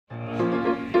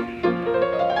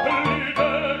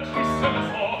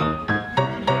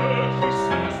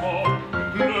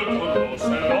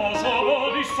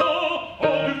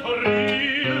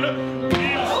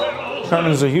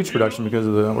Carmen is a huge production because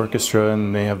of the orchestra,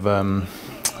 and they have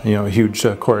you know, a huge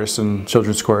chorus and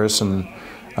children's chorus and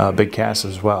big cast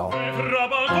as well.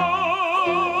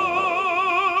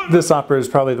 This opera is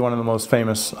probably one of the most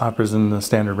famous operas in the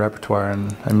standard repertoire,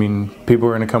 and I mean, people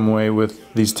are going to come away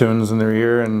with these tunes in their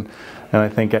ear, and I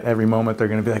think at every moment they're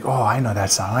going to be like, oh, I know that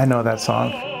song, I know that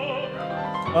song.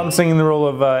 I'm singing the role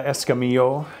of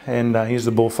Escamillo, and he's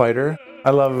the bullfighter. I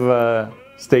love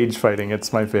stage fighting,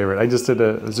 it's my favorite. I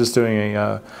was just doing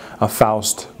a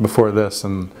Faust before this,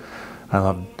 and I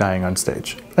love dying on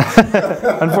stage.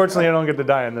 Unfortunately, I don't get to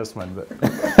die in this one, but.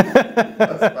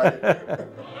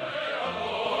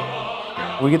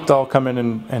 We get to all come in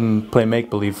and play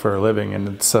make-believe for a living, and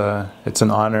it's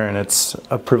an honor and it's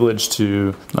a privilege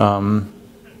to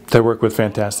work with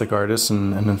fantastic artists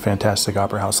and in a fantastic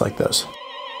opera house like this.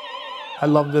 I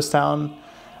love this town.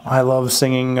 I love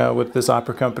singing with this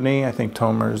opera company. I think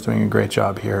Tomer is doing a great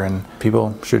job here, and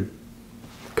people should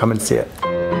come and see it.